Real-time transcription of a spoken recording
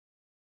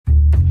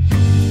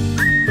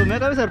मैं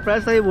काफ़ी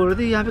सरप्राइज था, ये बोल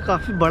रही थी यहाँ पे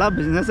काफ़ी बड़ा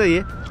बिजनेस है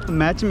ये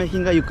मैच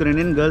मेकिंग का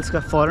यूक्रेनियन गर्ल्स का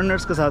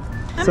फॉरेनर्स के साथ।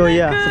 So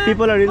yeah, so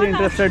people are really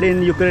interested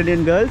in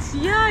Ukrainian girls.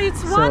 Yeah,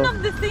 it's one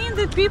of the things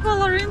that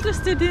people are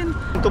interested in.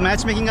 तो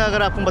मैच मेकिंग का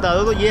अगर आपको बता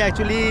दो तो ये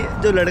एक्चुअली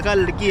जो लड़का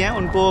लड़की हैं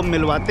उनको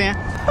मिलवाते हैं।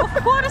 Of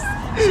course,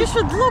 she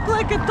should look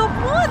like a top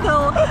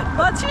model,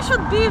 but she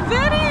should be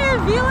very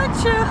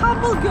village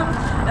humble girl.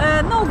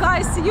 No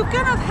guys, you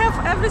cannot have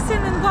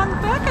everything in one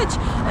package.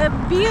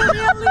 Be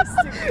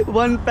realistic.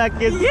 One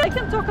package. Yeah, I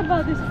can talk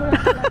about this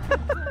forever.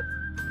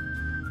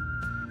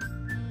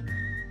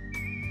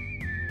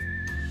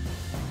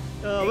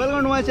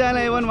 Welcome to my channel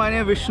Avon, my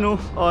name Vishnu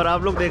और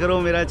आप लोग देख रहे हो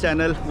मेरा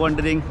channel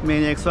wondering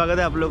maniac. स्वागत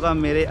है आप लोगों का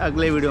मेरे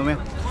अगले वीडियो में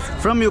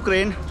फ्रॉम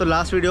यूक्रेन। तो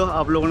लास्ट वीडियो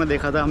आप लोगों ने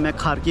देखा था, मैं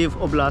खार्किव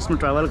ओब्लास्ट में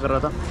ट्रैवल कर रहा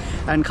था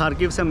एंड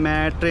खार्किव से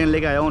मैं ट्रेन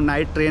लेके आया हूँ,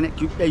 नाइट ट्रेन।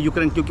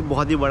 यूक्रेन क्योंकि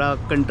बहुत ही बड़ा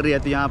कंट्री है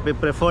तो यहाँ पे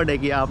प्रेफर्ड है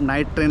कि आप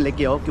नाइट ट्रेन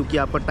लेके आओ क्योंकि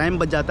आपका टाइम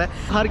बच जाता है।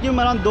 खार्किव में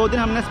अराउंड 2 दिन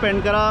हमने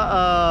स्पेंड करा,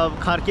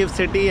 खार्किव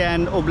सिटी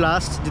एंड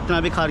ओब्लास्ट जितना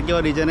भी खार्किव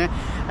और रीजन है।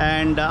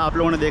 एंड आप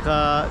लोगों ने देखा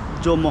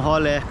जो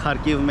माहौल है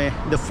खार्किव में,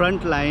 the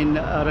front line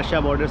Russia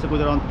border से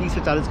कुछ अराउंड 30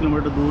 से 40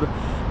 किलोमीटर दूर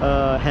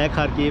है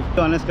खार्किव।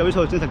 तो ऑनेस्ट कभी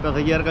सोच नहीं सकता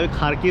था कि यार कभी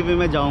खार्किव में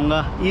मैं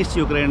जाऊँगा ईस्ट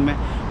यूक्रेन में,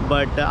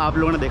 बट आप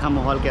लोगों ने देखा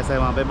माहौल कैसा है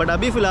वहाँ पे। बट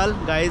अभी फ़िलहाल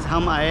गाइज़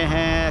हम आए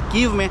हैं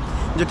कीव में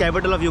जो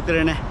कैपिटल ऑफ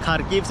यूक्रेन है।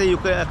 खार्किव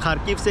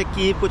से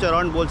कीव कुछ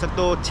अराउंड बोल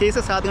सकते हो 6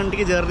 से 7 घंटे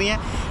की जर्नी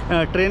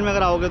है। ट्रेन में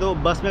अगर आओगे तो,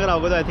 बस में अगर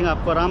आओगे तो आई थिंक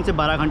आपको आराम से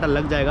 12 घंटा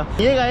लग जाएगा।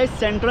 ये गाइस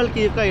सेंट्रल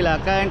कीव का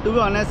इलाका है and to be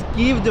honest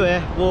Kyiv जो है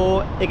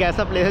वो एक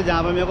ऐसा प्लेस है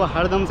जहाँ पर मेरे को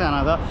हरदम से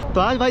आना था।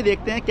 तो आज भाई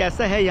देखते हैं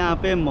कैसा है यहाँ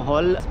पे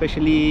माहौल,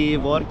 स्पेशली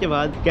वॉर के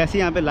बाद कैसी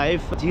यहाँ पे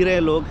लाइफ जी रहे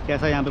हैं लोग,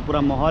 कैसा यहाँ पे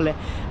पूरा माहौल है।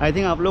 आई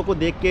थिंक आप लोग को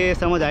देख के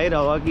समझ आ ही रहा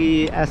होगा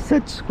कि एज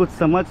सच कुछ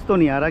समझ तो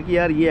नहीं आ रहा कि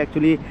यार ये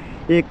एक्चुअली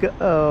एक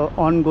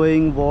ऑन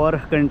गोइंग वॉर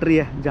कंट्री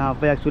है जहाँ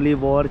पे एक्चुअली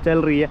वॉर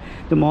चल रही है।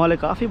 जो माहौल है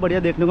काफ़ी बढ़िया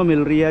देखने को मिल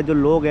रही है, जो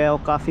लोग हैं वो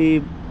काफ़ी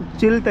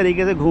चिल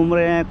तरीके से घूम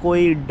रहे हैं,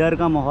 कोई डर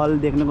का माहौल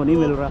देखने को नहीं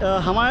मिल रहा।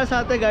 हमारे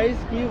साथ है गाइस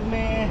कीव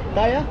में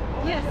ताया।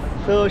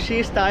 So she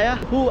is Taya,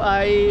 who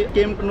I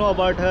came to know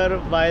about her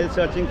while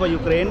searching for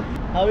Ukraine.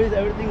 How is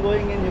everything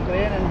going in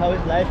Ukraine and how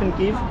is life in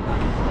Kyiv?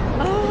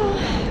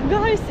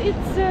 Guys,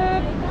 it's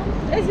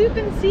as you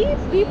can see,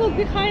 people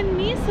behind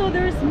me, so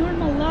there's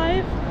normal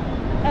life.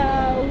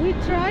 We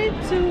try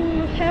to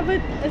have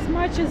it as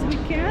much as we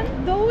can,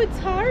 though it's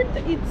hard.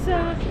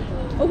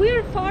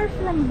 We're far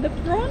from the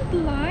front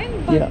line,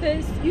 but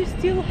you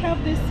still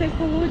have this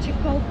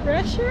psychological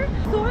pressure.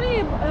 Sorry,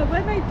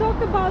 when I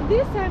talk about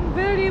this, I'm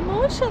very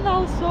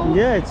emotional. So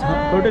yeah, it's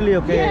totally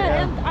okay.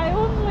 Yeah, and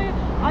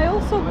I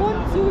also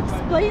want to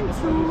explain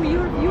to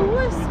your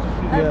viewers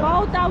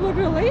about our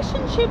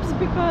relationships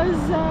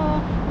because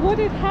what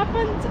it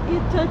happened,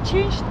 it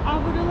changed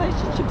our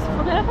relationships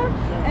forever,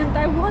 and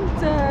I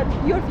want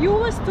your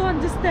viewers to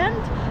understand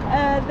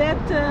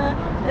that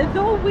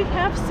though we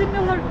have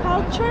similar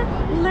culture,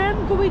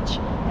 language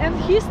and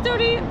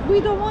history, we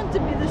don't want to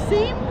be the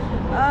same.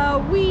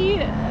 We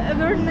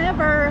were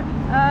never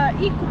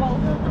equal.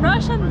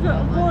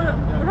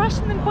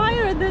 Russian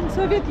Empire and then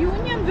Soviet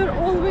Union were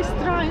always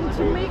trying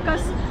to make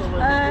us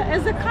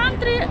as a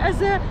country,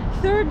 as a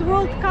third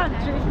world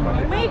country,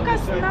 make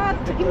us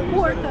not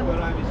important.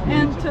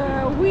 And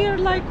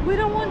we're like, we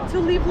don't want to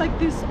live like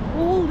this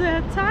all the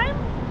time.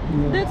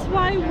 That's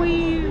why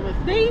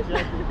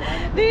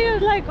they are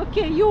like,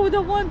 okay, you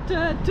don't want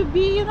to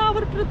be in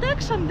our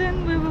protection,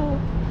 then we will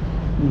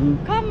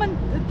come and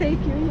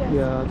take you.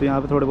 Yes. तो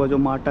यहाँ पे थोड़े बहुत जो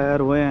मार्टायर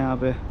हुए हैं यहाँ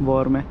पे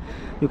वॉर में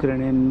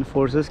यूक्रेनियन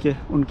फोर्सेस के,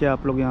 उनके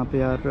आप लोग यहाँ पे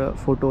यार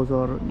फोटोज़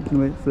और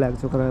जितने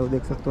फ्लैग्स वगैरह है वो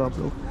देख सकते हो आप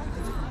लोग।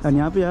 एंड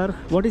यहाँ पे यार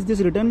what is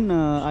this written?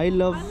 I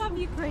love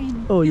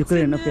Ukraine. Oh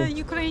Ukraine, okay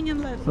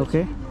Ukrainian language.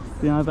 Okay.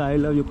 तो यहाँ पे आई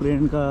लव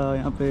यूक्रेन का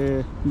यहाँ पे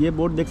ये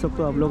बोर्ड देख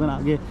सकते हो आप लोग।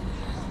 आगे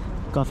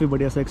काफ़ी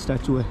बढ़िया सा एक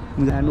स्टैचू है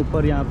एंड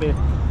ऊपर यहाँ पे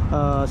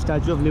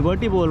स्टैचू ऑफ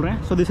लिबर्टी बोल रहे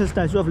हैं। So this is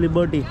statue of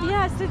liberty.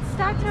 Yes, it's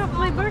Statue of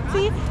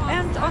Liberty,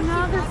 and on the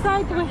other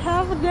side we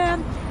have the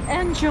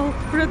angel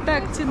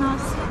protecting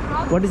us.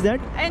 What is that?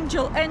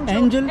 Angel.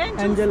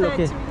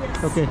 Okay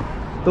okay.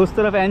 तो उस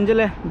तरफ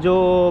angel है जो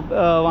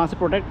वहाँ से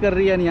प्रोटेक्ट कर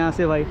रही है, यहाँ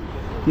से भाई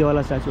ये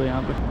वाला स्टैचू है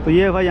यहाँ पे। तो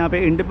ये भाई यहाँ पे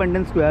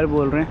इंडिपेंडेंस स्क्वायर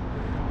बोल रहे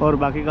हैं और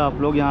बाकी का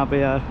आप लोग यहाँ पे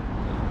यार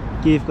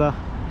कीव का।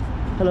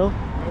 Hello,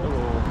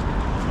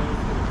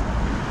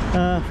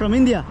 from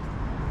India.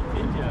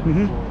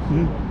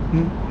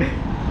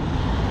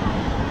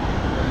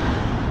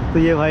 तो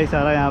ये भाई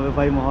सारा यहाँ पे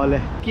भाई माहौल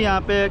है कि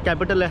यहाँ पे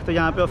कैपिटल है तो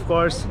यहाँ पे ऑफ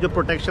कोर्स जो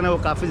प्रोटेक्शन है वो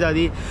काफ़ी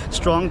ज़्यादा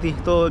स्ट्रॉन्ग थी।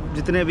 तो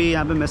जितने भी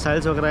यहाँ पे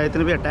मिसाइल्स वगैरह है,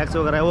 जितने भी अटैक्स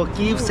वगैरह है वो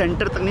कीव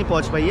सेंटर तक नहीं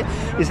पहुँच पाई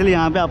है। इसलिए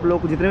यहाँ पे आप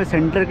लोग जितने भी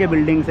सेंटर के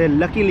बिल्डिंग्स है,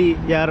 लकीली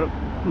यार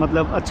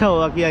मतलब अच्छा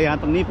होगा कि यार यहाँ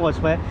तक नहीं पहुँच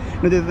पाए,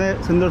 नहीं तो इतने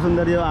सुंदर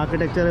सुंदर जो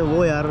आर्किटेक्चर है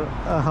वो यार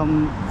हम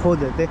खो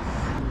देते।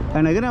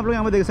 एंड अगर आप लोग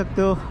यहाँ पे देख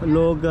सकते हो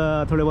लोग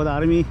थोड़े बहुत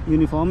आर्मी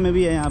यूनिफॉर्म में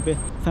भी है, यहाँ पे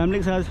फैमिली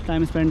के साथ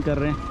टाइम स्पेंड कर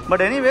रहे हैं।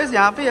 बट एनीवेज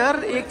यहाँ पे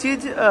यार एक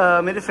चीज़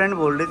मेरी फ्रेंड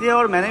बोल रही थी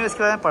और मैंने भी इसके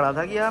बारे में पढ़ा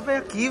था कि यहाँ पे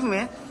कीव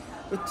में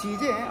जो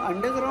चीज़ें हैं,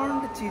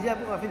 अंडरग्राउंड चीज़ें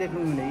आपको काफ़ी देखने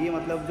को मिलेगी।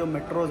 मतलब जो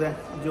मेट्रोज़ है,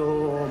 जो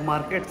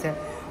मार्केट्स है,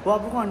 वो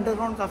आपको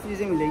अंडरग्राउंड काफ़ी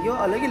चीज़ें मिलेगी और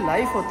अलग ही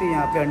लाइफ होती है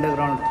यहाँ पे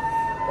अंडरग्राउंड।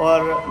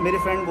 और मेरे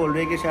फ्रेंड बोल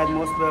रहे हैं कि शायद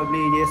मोस्ट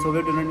प्रोबेबली ये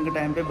सोवियत यूनियन के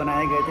टाइम पे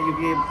बनाए गए थे,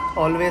 क्योंकि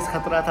ऑलवेज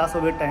ख़तरा था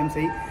सोवियत टाइम से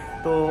ही,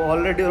 तो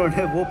ऑलरेडी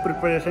उन्होंने वो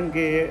प्रिपरेशन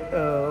के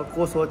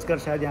को सोचकर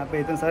शायद यहाँ पे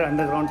इतने सारे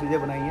अंडरग्राउंड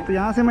चीज़ें बनाई हैं। तो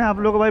यहाँ से मैं आप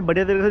लोगों को भाई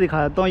बढ़िया तरीके से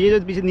दिखा देता हूँ। ये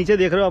जो पीछे नीचे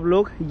देख रहे हो आप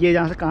लोग, ये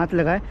जहाँ से कांच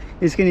लगा है,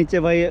 इसके नीचे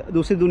भाई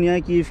दूसरी दुनिया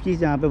है कीव की,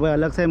 जहाँ पे भाई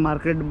अलग से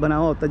मार्केट बना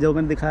हुआ होता है, जो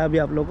मैंने दिखाया अभी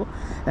आप लोगों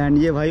को। एंड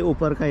ये भाई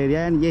ऊपर का एरिया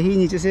है, एंड यही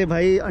नीचे से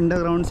भाई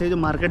अंडरग्राउंड से जो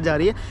मार्केट जा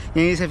रही है,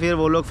 यहीं से फिर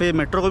वो लोग फिर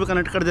मेट्रो को भी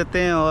कनेक्ट कर देते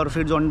हैं, और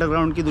फिर जो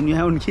अंडरग्राउंड की दुनिया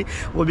है उनकी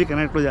वो भी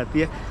कनेक्ट हो जाती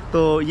है।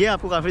 तो ये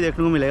आपको काफ़ी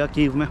देखने को मिलेगा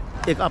कीव में।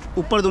 एक आप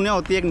ऊपर दुनिया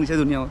होती है, एक नीचे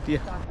दुनिया होती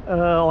है।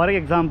 और एक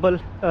एग्जांपल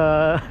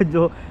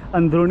जो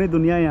अंदरूनी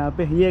दुनिया है यहाँ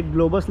पे, ये एक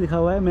ग्लोबस लिखा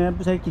हुआ है। मैं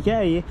पूछा कि क्या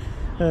है ये,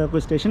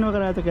 कोई स्टेशन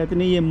वगैरह है, तो कहते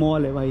नहीं ये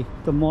मॉल है भाई।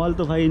 तो मॉल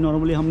तो भाई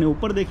नॉर्मली हमने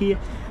ऊपर देखी है,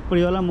 पर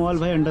ये वाला मॉल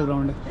भाई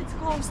अंडरग्राउंड है।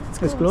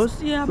 It's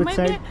closed? Yeah,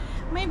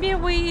 maybe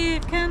we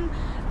can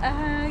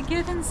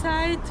get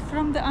inside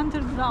from the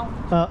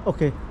underground.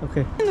 Okay.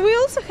 And we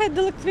also had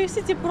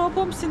electricity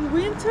problems in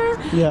winter.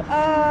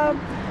 Yeah.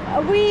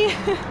 We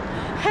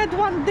had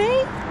one day,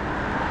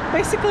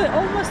 basically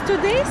almost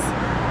 2 days,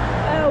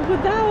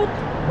 without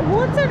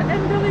water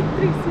and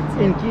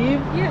electricity. In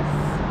Kyiv? Yes.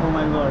 Oh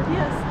my God.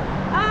 Yes.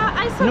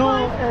 I survived.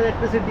 No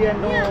electricity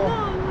and no. Yeah,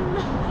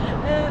 no.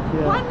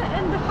 Yeah.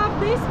 1.5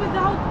 days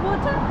without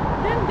water.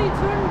 Then they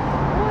turned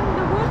on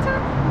the water,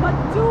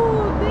 but 2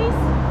 days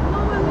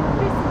no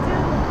electricity.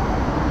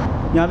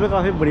 यहाँ पे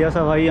काफ़ी बढ़िया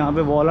सा भाई, यहाँ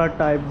पे wall art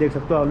type देख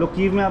सकते हो आप लोग।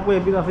 कीव में आपको ये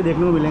भी काफ़ी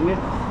देखने को मिलेंगे,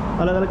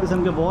 अलग अलग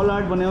किस्म के वॉल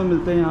आर्ट बने हुए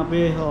मिलते हैं यहाँ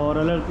पे, और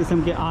अलग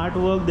किस्म के आर्ट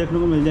वर्क देखने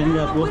को मिल जाएंगे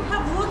आपको। We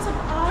have lots of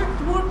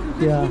artwork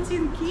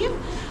in Kyiv.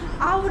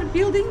 Our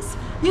buildings,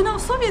 you know,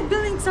 Soviet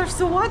buildings are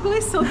so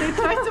ugly, so they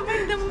try to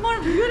make them more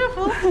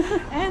beautiful,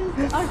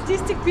 and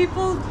artistic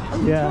people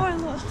enjoy a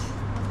lot.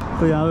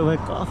 तो यहाँ पे भाई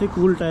काफ़ी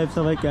cool type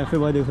सा भाई cafe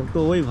भाई देख सकते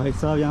हो। वही भाई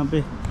साहब यहाँ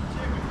पे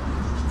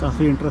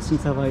काफ़ी इंटरेस्टिंग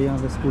सा भाई यहाँ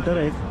पे स्कूटर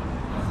है एक,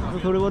 तो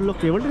थोड़े बहुत लोग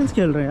टेबल टेनिस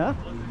खेल रहे हैं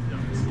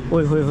यार।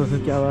 ओए होए होए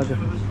क्या बात है।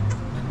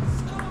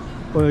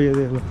 ओए ये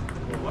देख लो।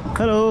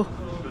 Hello,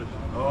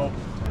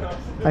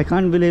 I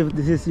can't believe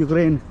this is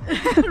Ukraine.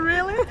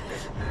 Really?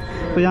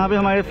 तो यहाँ पे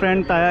हमारे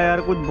फ्रेंड ताया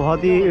यार कुछ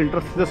बहुत ही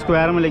इंटरेस्टिंग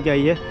स्क्वायर में लेके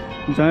आई है,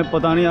 जहाँ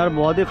पता नहीं यार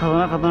बहुत ही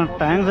खतरनाक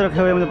टैंक्स रखे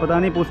हुए हैं। मुझे पता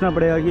नहीं, पूछना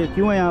पड़ेगा कि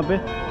क्यों है यहाँ पे,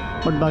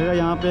 बट बाकी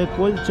यहाँ पे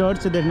कोई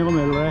चर्च देखने को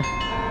मिल रहा है,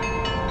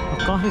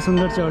 काफ़ी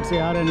सुंदर चर्च है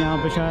यार। एंड यहाँ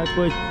पे शायद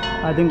कोई,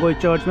 आई थिंक कोई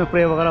चर्च में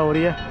प्रे वगैरह हो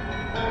रही है।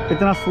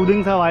 इतना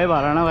सूदिंग सा वाइब आ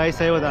रहा है ना भाई,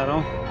 सही बता रहा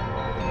हूँ।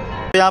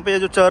 तो यहाँ पे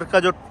जो चर्च का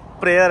जो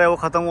प्रेयर है वो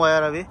ख़त्म हुआ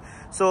यार अभी।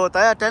 सो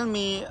ताया tell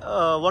me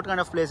what kind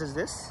of place is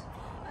this?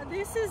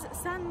 This is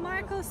St.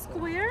 Michael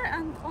Square,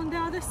 and on the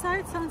other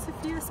side St.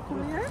 Sophia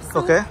Square.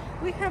 So Okay.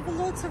 we have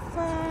lots of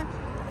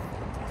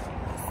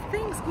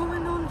things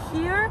going on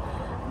here,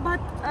 but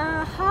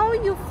how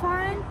you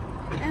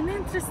find an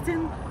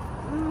interesting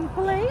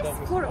place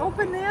for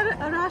open air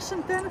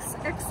Russian tanks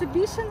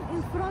exhibition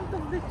in front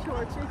of the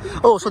church? I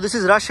think. Oh, so this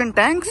is Russian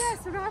tanks?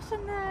 Yes,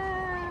 Russian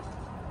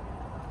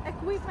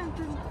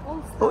equipment and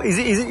all stuff. Oh, is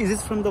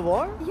it from the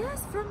war?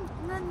 Yes, from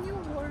the new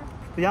war.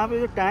 तो यहाँ पे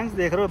जो tanks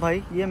देख रहे हो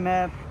भाई, ये मैं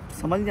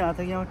समझ नहीं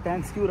आता कि यहाँ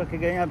टैंक्स क्यों रखे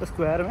गए यहाँ पे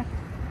स्क्वायर में,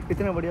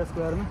 इतने बढ़िया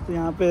स्क्वायर में। तो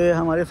यहाँ पे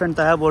हमारे फ्रेंड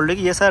ताया बोल रहे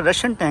कि ये सारे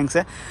रशियन टैंक्स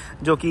हैं,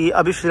 जो कि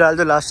अभी फ़िलहाल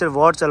जो लास्ट ईयर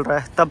वॉर चल रहा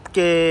है तब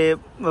के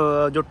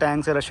जो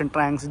टैंक्स है, रशियन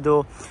टैंक्स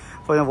जो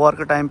वॉर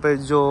के टाइम पे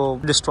जो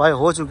डिस्ट्रॉय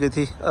हो चुकी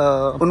थी,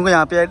 उनको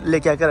यहाँ पे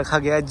लेके आके रखा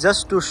गया है,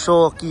 जस्ट टू शो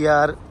कि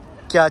यार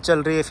क्या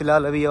चल रही है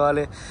फ़िलहाल अभी ये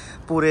वाले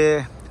पूरे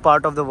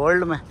पार्ट ऑफ द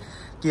वर्ल्ड में,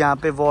 कि यहाँ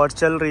पे वॉर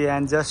चल रही है।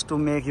 And just to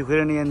make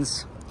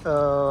Ukrainians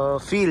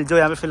feel, जो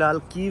यहाँ पे फ़िलहाल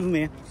कीव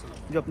में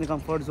जो अपने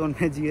कंफर्ट जोन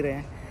में जी रहे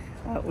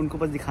हैं, उनको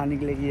बस दिखाने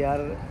के लिए कि यार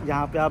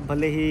यहाँ पे आप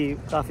भले ही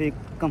काफ़ी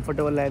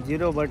कंफर्टेबल लाइफ जी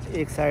रहे हो, बट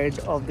एक side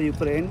of the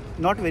Ukraine,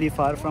 not very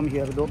far from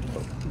here, दो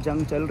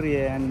जंग चल रही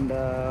है। एंड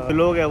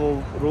लोग हैं वो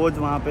रोज़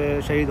वहाँ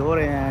पे शहीद हो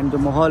रहे हैं, एंड जो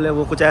माहौल है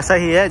वो कुछ ऐसा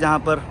ही है जहाँ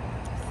पर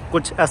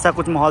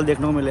कुछ माहौल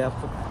देखने को मिले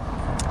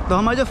आपको। तो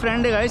हमारे जो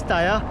फ्रेंड है गाइस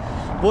ताया,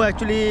 वो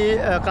एक्चुअली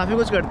काफ़ी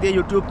कुछ करती है।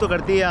 यूट्यूब तो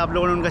करती है, आप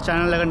लोगों ने उनका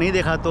चैनल अगर नहीं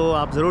देखा तो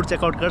आप ज़रूर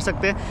चेकआउट कर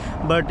सकते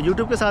हैं। बट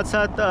यूट्यूब के साथ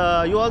साथ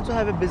you also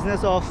have a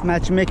business of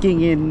match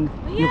making in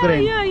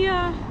Ukraine.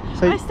 Yeah.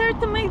 So I started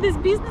to make this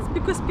business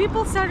because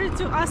people started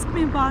to ask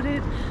me about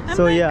it.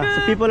 So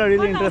people are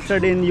really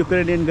interested in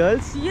Ukrainian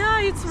girls.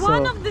 Yeah, it's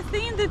one of the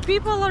things that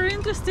people are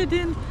interested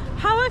in.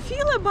 How I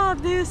feel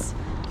about this?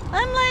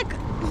 I'm like,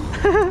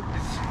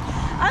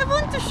 I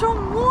want to show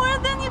more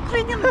than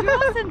Ukrainian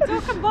girls and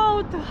talk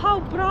about how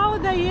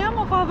proud I am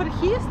of our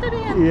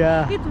history, and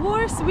it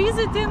was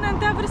visiting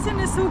and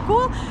everything is so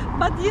cool.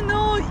 But you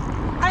know,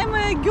 I'm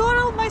a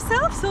girl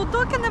myself, so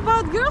talking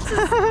about girls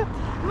is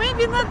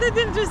maybe not that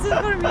interesting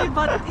for me,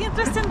 but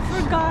interesting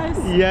for guys.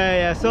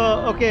 Yeah. So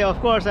okay,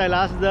 of course I'll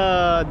ask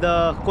the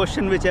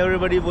question which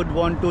everybody would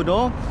want to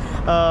know,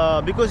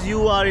 because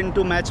you are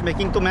into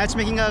matchmaking. तो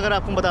matchmaking का अगर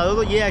आपको बता दो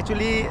तो ये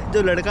actually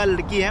जो लड़का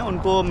लड़की हैं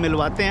उनको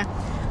मिलवाते हैं,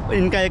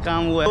 इनका ये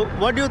काम हुआ है।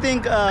 What do you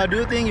think? Do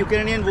you think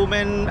Ukrainian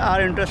women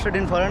are interested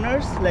in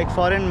foreigners, like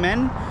foreign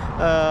men,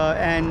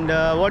 and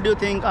what do you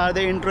think are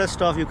the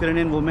interests of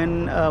Ukrainian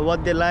women,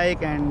 what they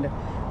like, and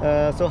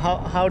so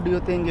how do you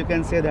think you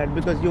can say that,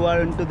 because you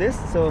are into this,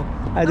 so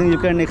I think you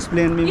can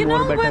explain me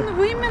more better. When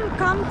women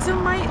come to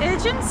my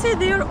agency,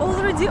 they are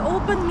already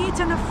open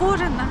meeting a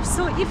foreigner.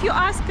 So if you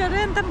ask a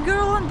random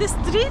girl on the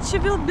street, she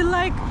will be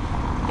like,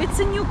 it's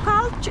a new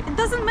culture. It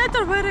doesn't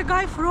matter where a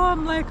guy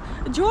from, like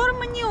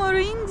Germany or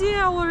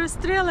India or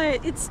Australia.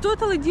 It's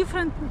totally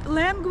different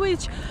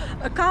language,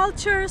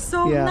 culture.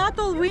 So not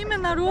all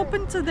women are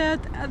open to that.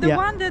 The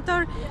one that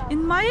are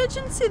in my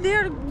agency, they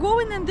are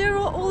going and they're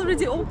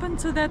already open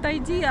to that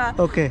idea.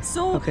 Okay.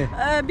 So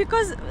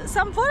because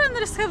some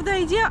foreigners have the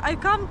idea, I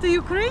come to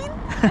Ukraine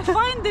and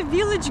find a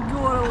village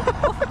girl.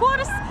 Of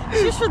course,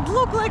 she should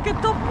look like a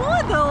top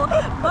model,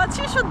 but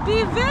she should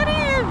be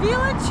very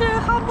village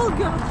humble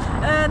girl.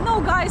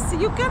 No, guys,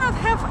 you cannot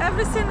have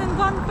everything in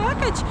one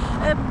package.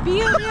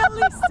 Be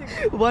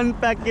realistic. One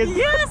package.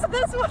 Yes,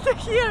 that's what I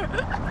hear.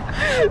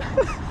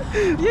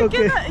 You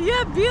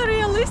cannot, be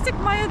realistic.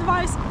 My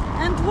advice.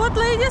 And what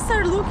ladies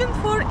are looking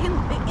for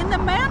in a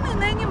man,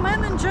 in any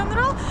man in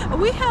general,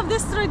 we have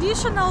these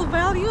traditional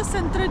values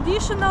and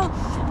traditional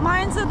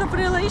mindset of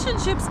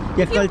relationships.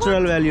 Yeah,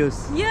 cultural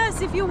values.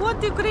 Yes, if you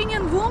want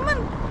Ukrainian woman,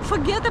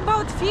 forget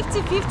about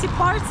 50-50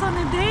 parts on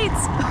a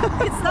date.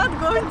 It's not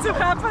going to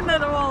happen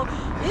at all.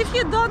 If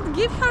you don't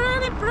give her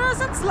any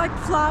presents like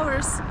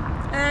flowers,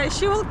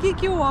 she will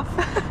kick you off.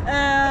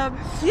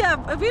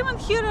 Women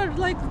here are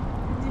like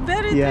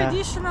very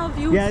traditional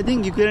views. Yeah, I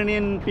think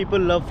Ukrainian people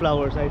love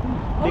flowers, I think.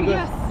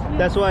 Because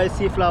that's why I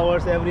see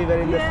flowers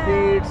everywhere in the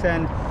streets,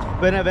 and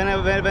when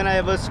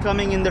I was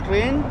coming in the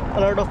train, a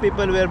lot of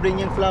people were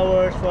bringing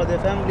flowers for their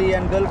family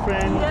and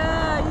girlfriend.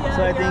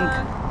 So I think,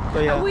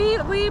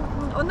 we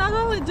not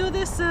only do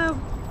this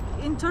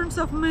in terms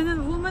of men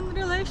and women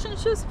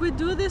relationships, we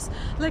do this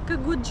like a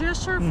good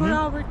gesture for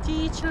our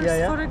teachers.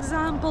 For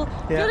example,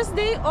 first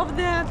day of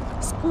the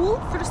school,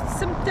 1st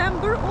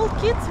September, all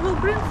kids will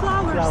bring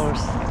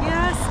flowers.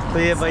 Yes. तो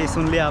ये भाई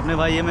सुन लिया आपने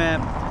भाई, ये मैं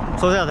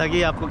सोच रहा था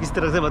कि आपको किस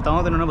तरह से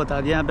बताऊं, तो उन्होंने बता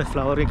दिया यहाँ पे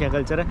फ्लावर के क्या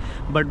कल्चर है।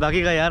 बट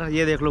बाकी का यार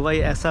ये देख लो भाई,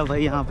 ऐसा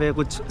भाई यहाँ पे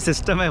कुछ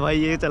सिस्टम है भाई,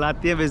 ये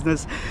चलाती है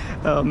बिजनेस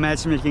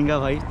मैच मेकिंग का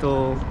भाई। तो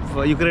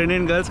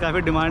यूक्रेनियन गर्ल्स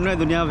काफ़ी डिमांड में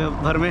दुनिया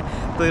भर में,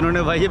 तो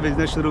इन्होंने भाई ये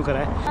बिजनेस शुरू करा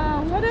है।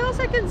 What else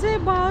I can say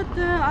about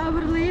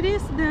our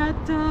ladies,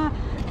 that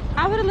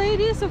our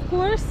ladies, of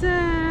course,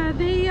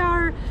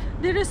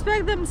 they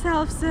respect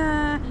themselves,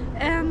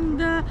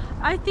 and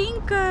I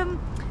think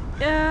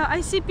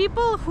I see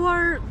people who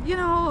are,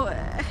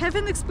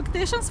 having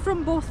expectations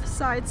from both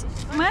sides.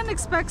 Men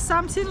expect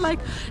something like,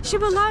 she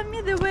will love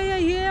me the way I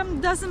am,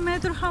 doesn't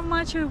matter how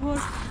much I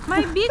work.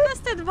 My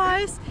biggest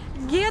advice,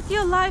 get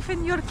your life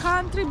in your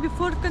country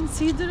before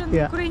considering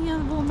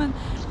Ukrainian woman.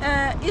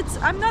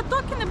 I'm not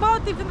talking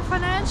about even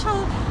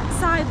financial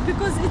side,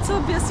 because it's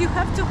obvious you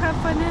have to have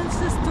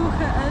finances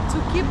to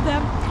keep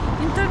them.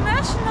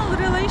 International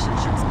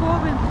relationships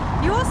going.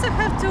 You also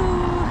have to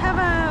have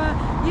a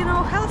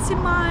healthy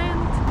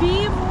mind,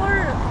 be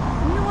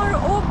more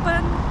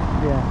open,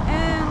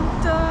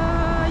 and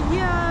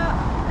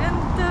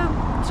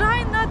try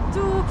not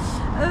to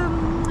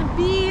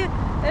be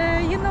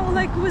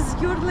like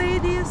with your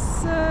ladies.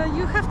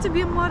 You have to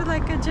be more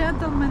like a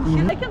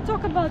gentleman. I can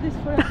talk about this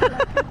forever.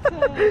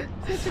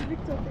 It's such a big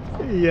topic.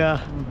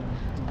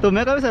 तो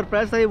मैं काफ़ी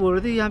surprise था, ये बोल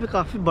रही थी यहाँ पे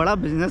काफ़ी बड़ा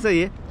बिजनेस है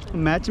ये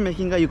मैच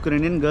मेकिंग का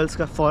यूक्रेनियन गर्ल्स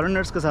का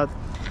फॉरेनर्स के साथ।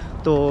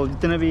 तो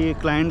जितने भी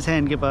क्लाइंट्स हैं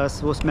इनके पास,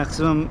 वो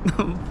मैक्सिमम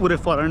पूरे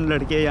फॉरेन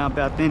लड़के यहाँ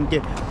पे आते हैं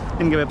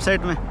इनके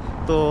वेबसाइट में।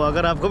 तो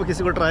अगर आपको भी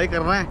किसी को ट्राई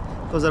करना है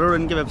तो ज़रूर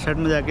इनके वेबसाइट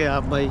में जाके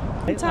आप भाई।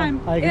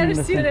 Air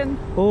siren.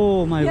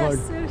 Oh my God.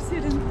 Yes, air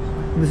siren.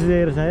 This is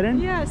air siren?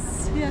 Yes.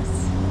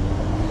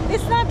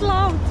 It's not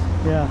loud.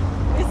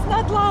 It's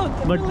not loud.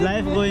 But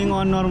life going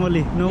on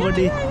normally.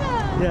 Nobody.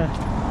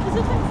 As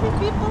you can see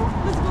people,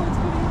 let's go to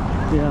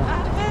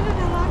very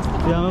relaxed.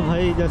 यहाँ में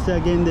भाई जैसे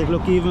again देख लो,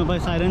 Kyiv में भाई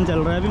siren चल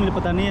रहा है अभी, मुझे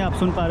पता नहीं है आप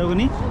सुन पा रहे हो कि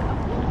नहीं।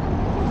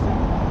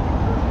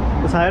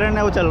 तो सायरन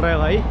है वो चल रहा है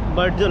भाई,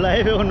 बट जो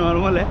लाइफ है वो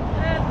नॉर्मल है।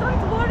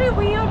 Don't worry,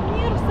 we are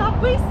near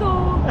subway, so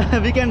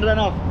we can run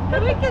off.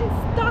 We can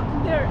stop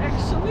there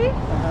actually.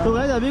 तो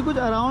गाइस अभी कुछ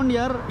अराउंड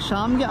यार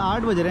शाम के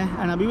 8 बज रहे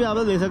हैं, एंड अभी भी आप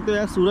लोग देख सकते हो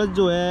यार सूरज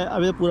जो है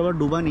अभी तो पूरा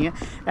डूबा नहीं है।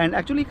 एंड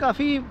एक्चुअली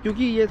काफ़ी,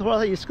 क्योंकि ये थोड़ा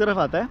सा इस तरफ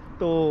आता है,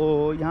 तो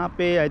यहाँ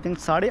पे आई थिंक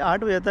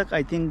 8:30 बजे तक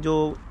आई थिंक जो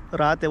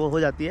रात है वो हो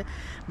जाती है।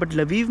 बट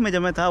लवीव में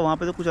जब मैं था वहाँ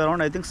पे तो कुछ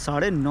अराउंड आई थिंक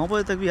 9:30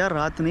 बजे तक भी यार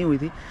रात नहीं हुई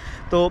थी।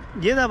 तो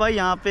ये था भाई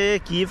यहाँ पे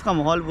कीव का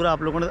माहौल पूरा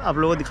आप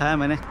लोगों को दिखाया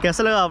मैंने।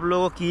 कैसा लगा आप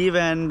लोगों को कीव,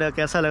 एंड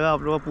कैसा लगा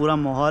आप लोगों को पूरा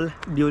माहौल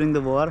ड्यूरिंग द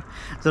वॉर,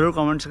 ज़रूर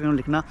कमेंट सेक्शन में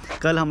लिखना।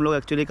 कल हम लोग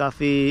एक्चुअली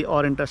काफ़ी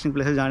और इंटरेस्टिंग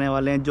प्लेसेस जाने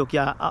वाले हैं, जो कि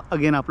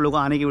अगेन आप लोगों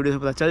को आने की वीडियो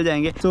में पता चल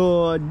जाएंगे। So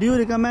do you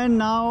recommend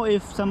now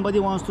if somebody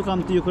wants to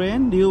come to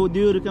Ukraine, do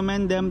you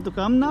recommend them to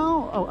come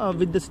now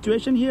with the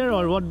situation here,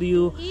 और what do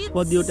you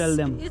tell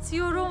them? It's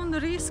your own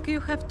risk. risk, you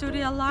have to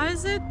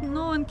realize it.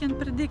 No one can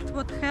predict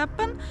what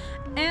happened,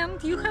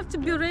 and you have to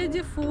be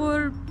ready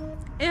for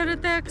air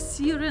attacks,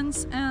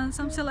 sirens, and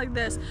something like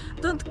this.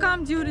 Don't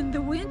come during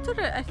the winter.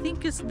 I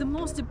think it's the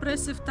most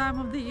depressive time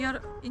of the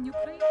year in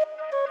Ukraine.